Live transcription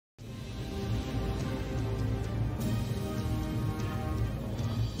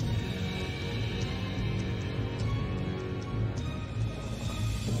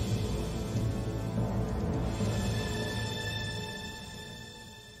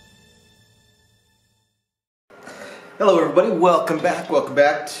Hello everybody, welcome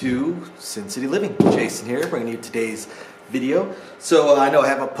back to Sin City Living. Jason here, bringing you today's video. So I know I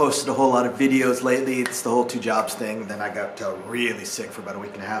haven't posted a whole lot of videos lately. It's the whole 2 jobs thing. Then I got really sick for about a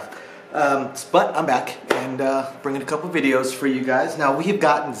week and a half. But I'm back and bringing a couple videos for you guys. Now we have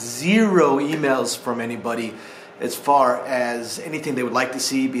gotten 0 emails from anybody as far as anything they would like to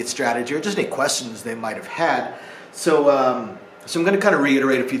see, be it strategy or just any questions they might have had. So I'm going to kind of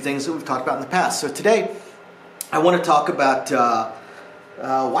reiterate a few things that we've talked about in the past. So today I want to talk about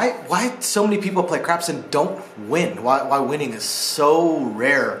why so many people play craps and don't win. Why winning is so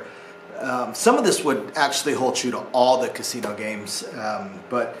rare. Some of this would actually hold true to all the casino games,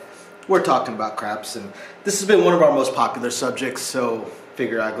 but we're talking about craps, and this has been one of our most popular subjects. So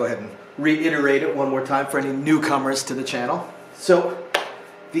figure I'd go ahead and reiterate it one more time for any newcomers to the channel. So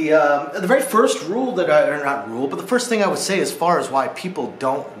the very first rule that or not rule, but the first thing I would say as far as why people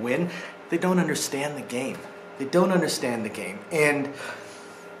don't win, they don't understand the game. They don't understand the game, and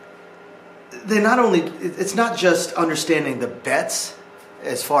they not only, it's not just understanding the bets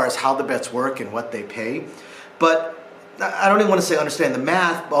as far as how the bets work and what they pay, but I don't even want to say understand the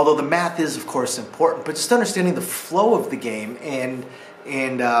math, although the math is of course important, but just understanding the flow of the game and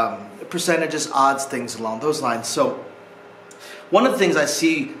percentages, odds, things along those lines. So one of the things I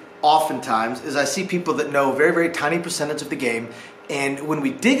see oftentimes is I see people that know very, very tiny percentage of the game, and when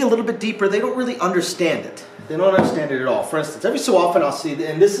we dig a little bit deeper, they don't really understand it. They don't understand it at all. For instance, every so often I'll see,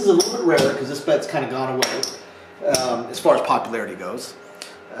 and this is a little bit rarer because this bet's kind of gone away as far as popularity goes,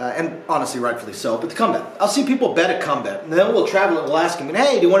 and honestly, rightfully so, but the come bet. I'll see people bet a come bet, and then we'll travel and we'll ask them,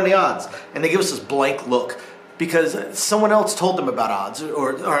 hey, do you want any odds? And they give us this blank look because someone else told them about odds,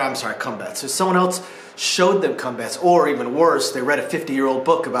 or I'm sorry, come bets. So someone else showed them come bets, or even worse, they read a 50-year-old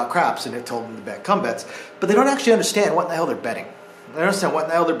book about craps and it told them to bet come bets, but they don't actually understand what the hell they're betting. They don't understand what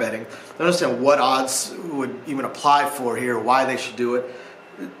the hell they're betting. They don't understand what odds would even apply for here, why they should do it.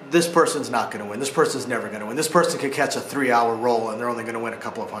 This person's not going to win. This person's never going to win. This person could catch a 3-hour roll and they're only going to win a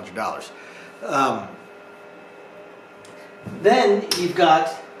couple of $100. Then you've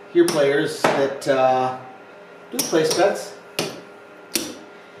got your players that do place bets,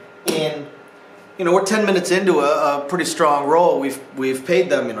 and we're 10 minutes into a pretty strong roll. We've paid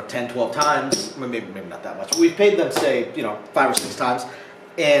them 10, 12 times, maybe not that much, but we've paid them, say, 5 or 6 times,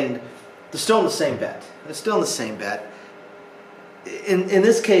 and they're still in the same bet. They're still in the same bet. In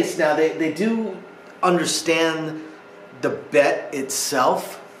this case now, they do understand the bet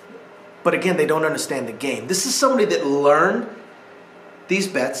itself, but again, they don't understand the game. This is somebody that learned these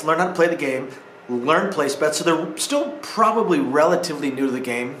bets, learned how to play the game, learned place bets, so they're still probably relatively new to the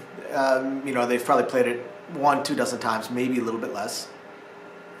game. They've probably played it 1, 2 dozen times, maybe a little bit less.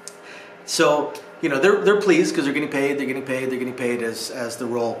 So, they're pleased because they're getting paid as the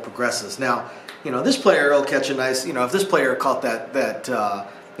roll progresses. Now, this player will catch a nice, if this player caught that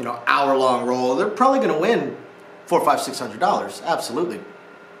hour-long roll, they're probably going to win $400, $500, $600, absolutely.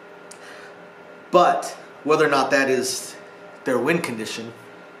 But whether or not that is their win condition,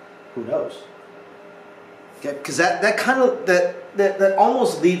 who knows? Okay, because that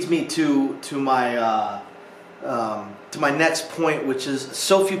almost leads me to my next point, which is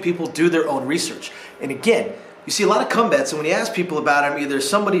so few people do their own research. And again, you see a lot of come bets, and when you ask people about them, either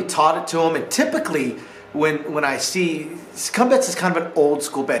somebody taught it to them, and typically when I see come bets is kind of an old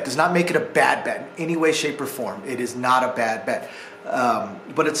school bet. Does not make it a bad bet in any way, shape, or form. It is not a bad bet,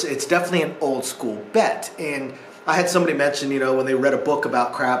 but it's definitely an old school bet. And I had somebody mention, when they read a book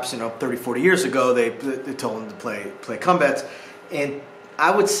about craps, 30, 40 years ago, they told them to play come bets. And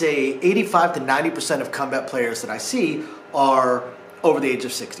I would say 85 to 90% of come bet players that I see are over the age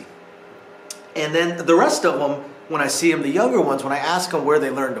of 60. And then the rest of them, when I see them, the younger ones, when I ask them where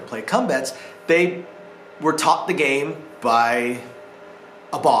they learned to play come bets, they were taught the game by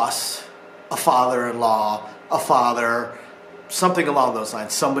a boss, a father-in-law, a father, something along those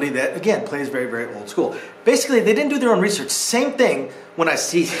lines. Somebody that, again, plays very, very old school. Basically, they didn't do their own research. Same thing when I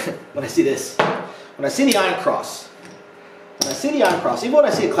see this. When I see the iron cross. When I see the iron cross, even when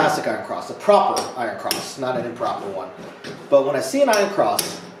I see a classic iron cross, a proper iron cross, not an improper one. But when I see an iron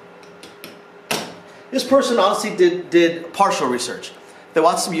cross, this person honestly did partial research. They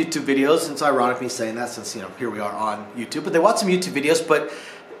watched some YouTube videos, and it's ironic me saying that since, here we are on YouTube, but they watched some YouTube videos,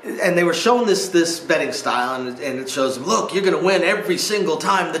 and they were showing this betting style, and it shows them, look, you're going to win every single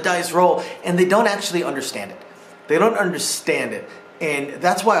time the dice roll, and they don't actually understand it. They don't understand it, and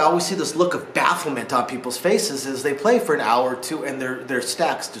that's why I always see this look of bafflement on people's faces as they play for an hour or two, and their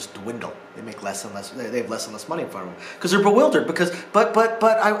stacks just dwindle. They make less and less. They have less and less money in front of them because they're bewildered. But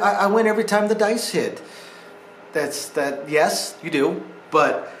I win every time the dice hit. Yes, you do.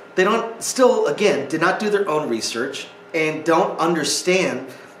 But they don't, still, again, did not do their own research and don't understand,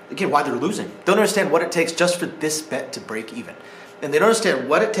 again, why they're losing. Don't understand what it takes just for this bet to break even. And they don't understand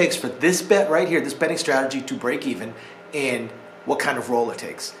what it takes for this bet right here, this betting strategy to break even, and what kind of roll it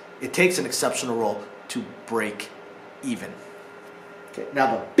takes. It takes an exceptional roll to break even. Okay.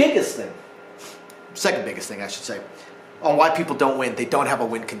 Now the biggest thing, second biggest thing I should say, on why people don't win, they don't have a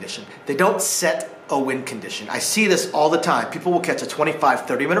win condition. They don't set a win condition. I see this all the time. People will catch a 25,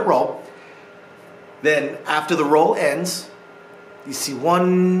 30-minute roll. Then after the roll ends, you see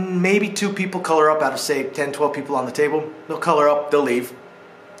one, maybe two people color up out of, say, 10, 12 people on the table. They'll color up, they'll leave.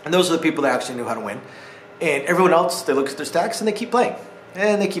 And those are the people that actually knew how to win. And everyone else, they look at their stacks and they keep playing.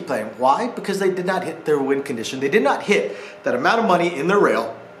 And they keep playing. Why? Because they did not hit their win condition. They did not hit that amount of money in their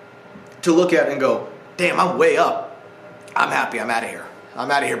rail to look at and go, damn, I'm way up. I'm happy, I'm out of here. I'm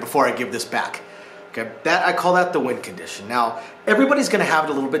out of here before I give this back. Okay, that, I call that the win condition. Now, everybody's gonna have it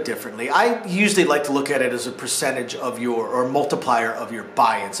a little bit differently. I usually like to look at it as a percentage of your, or multiplier of your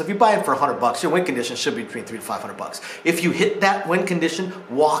buy-in. So if you buy in for $100, your win condition should be between $300 to $500. If you hit that win condition,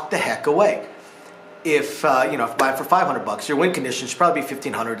 walk the heck away. If if you buy it for $500, your win condition should probably be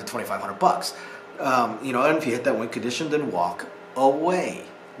 $1,500 to $2,500. And if you hit that win condition, then walk away,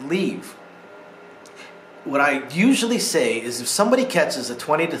 leave. What I usually say is if somebody catches a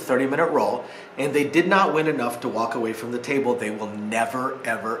 20 to 30-minute roll and they did not win enough to walk away from the table, they will never,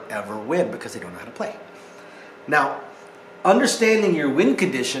 ever, ever win because they don't know how to play. Now, understanding your win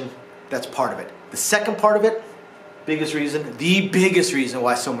condition, that's part of it. The second part of it, the biggest reason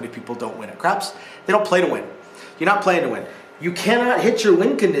why so many people don't win at craps, they don't play to win. You're not playing to win. You cannot hit your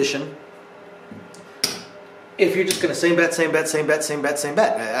win condition if you're just going to same bet, same bet, same bet, same bet, same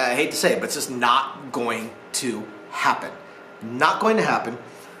bet. I hate to say it, but it's just not going to happen. Not going to happen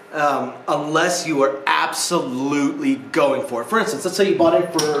unless you are absolutely going for it. For instance, let's say you bought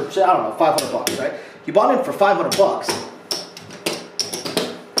in for, say, I don't know, $500, right? You bought in for $500.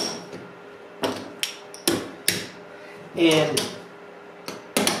 And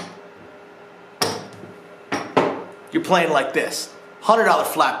you're playing like this. $100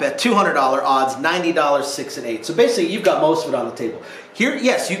 flat bet, $200 odds, $90, 6 and 8. So basically, you've got most of it on the table. Here,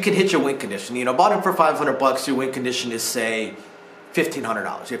 yes, you can hit your win condition. Bought in for $500, your win condition is, say,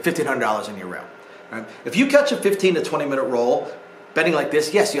 $1,500. You have $1,500 in your rail. Right? If you catch a 15 to 20-minute roll, betting like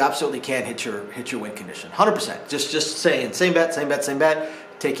this, yes, you absolutely can hit your win condition, 100%. Just saying same bet, same bet, same bet,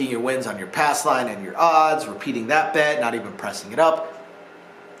 taking your wins on your pass line and your odds, repeating that bet, not even pressing it up.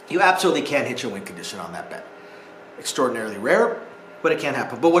 You absolutely can hit your win condition on that bet. Extraordinarily rare, but it can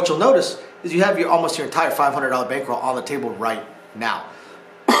happen. But what you'll notice is you have almost your entire $500 bankroll on the table right now.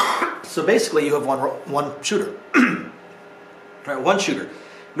 So basically, you have one shooter, right? One shooter,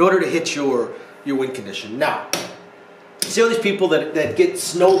 in order to hit your win condition. Now, see all these people that get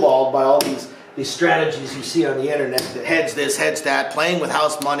snowballed by all these strategies you see on the internet that heads this, heads that, playing with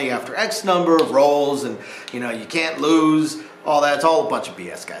house money after X number of rolls, and you can't lose. All that, it's all a bunch of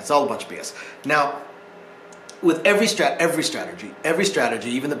BS, guys. It's all a bunch of BS. Now, with every strategy,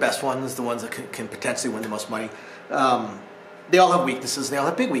 even the best ones, the ones that can potentially win the most money, they all have weaknesses. They all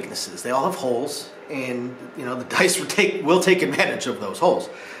have big weaknesses. They all have holes, and the dice will take advantage of those holes,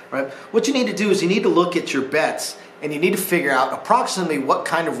 right? What you need to do is you need to look at your bets, and you need to figure out approximately what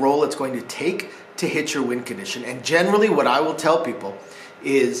kind of roll it's going to take to hit your win condition. And generally, what I will tell people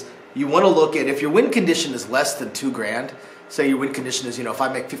is you want to look at, if your win condition is less than $2,000. Say your win condition is, if I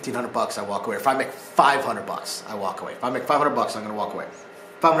make $1,500, I walk away. If I make $500, I walk away. If I make $500, I'm going to walk away.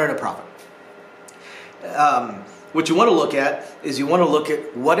 $500 in profit. What you want to look at is you want to look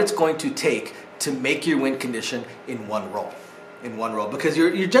at what it's going to take to make your win condition in one roll. Because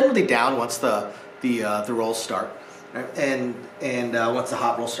you're generally down once the rolls start, right? and once the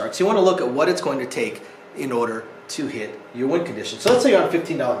hot roll starts. You want to look at what it's going to take in order to hit your win condition. So let's say you're on a $15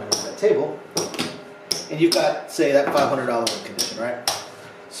 minimum bet table. And you've got, say, that $500 win condition, right?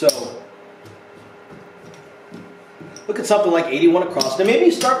 So look at something like 81 across. Now maybe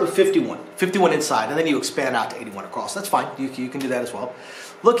you start with 51 inside, and then you expand out to 81 across. That's fine. You can do that as well.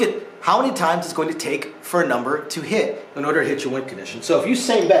 Look at how many times it's going to take for a number to hit in order to hit your win condition. So if you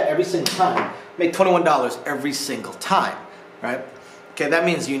same bet every single time, make $21 every single time, right? Okay, that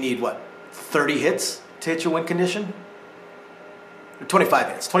means you need, what, 30 hits to hit your win condition? 25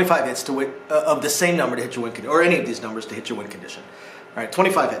 hits to win, of the same number to hit your win condition, or any of these numbers to hit your win condition. All right,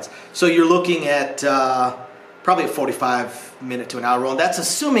 25 hits. So you're looking at probably a 45-minute to an hour roll, and that's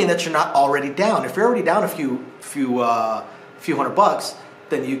assuming that you're not already down. If you're already down a few $100,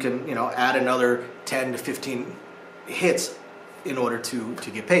 then you can add another 10 to 15 hits in order to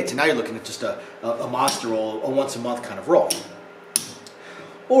get paid. So now you're looking at just a monster roll, a once a month kind of roll.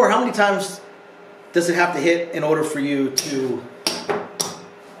 Or how many times does it have to hit in order for you to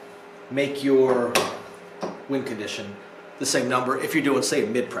make your win condition the same number if you're doing, say, a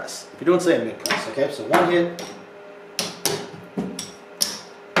mid press? If you're doing, say, a mid press, okay? So 1 hit,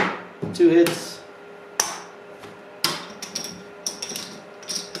 2 hits,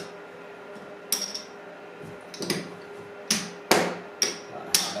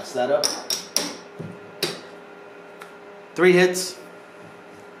 mess that up. 3 hits.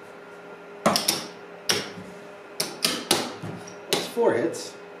 4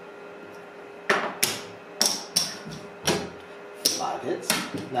 hits. 5 hits.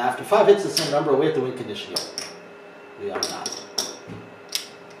 Now after 5 hits, the same number, we have the win condition here. We are not.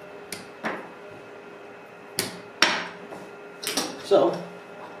 So,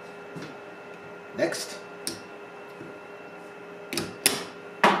 next.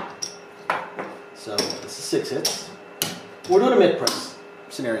 So, this is 6 hits. We're doing a mid-press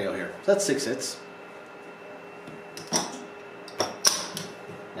scenario here. So that's 6 hits.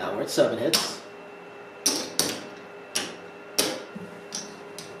 Now we're at 7 hits.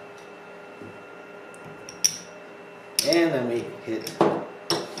 And then we hit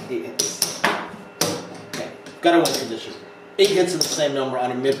 8 hits. Okay, got a win condition. 8 hits in the same number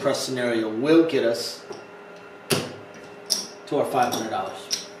on a mid-press scenario will get us to our $500.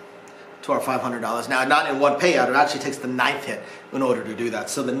 To our $500. Now, not in one payout. It actually takes the 9th hit in order to do that.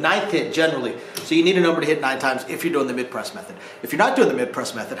 So the 9th hit generally, so you need a number to hit 9 times if you're doing the mid-press method. If you're not doing the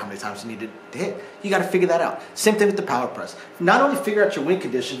mid-press method, how many times you need to hit? You got to figure that out. Same thing with the power press. Not only figure out your win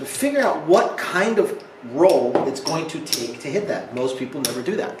condition, but figure out what kind of roll it's going to take to hit that. Most people never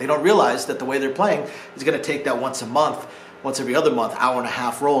do that. They don't realize that the way they're playing is going to take that once a month, once every other month, hour and a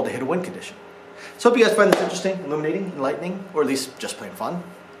half roll to hit a win condition. So hope you guys find this interesting, illuminating, enlightening, or at least just plain fun.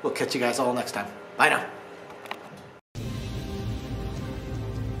 We'll catch you guys all next time. Bye now.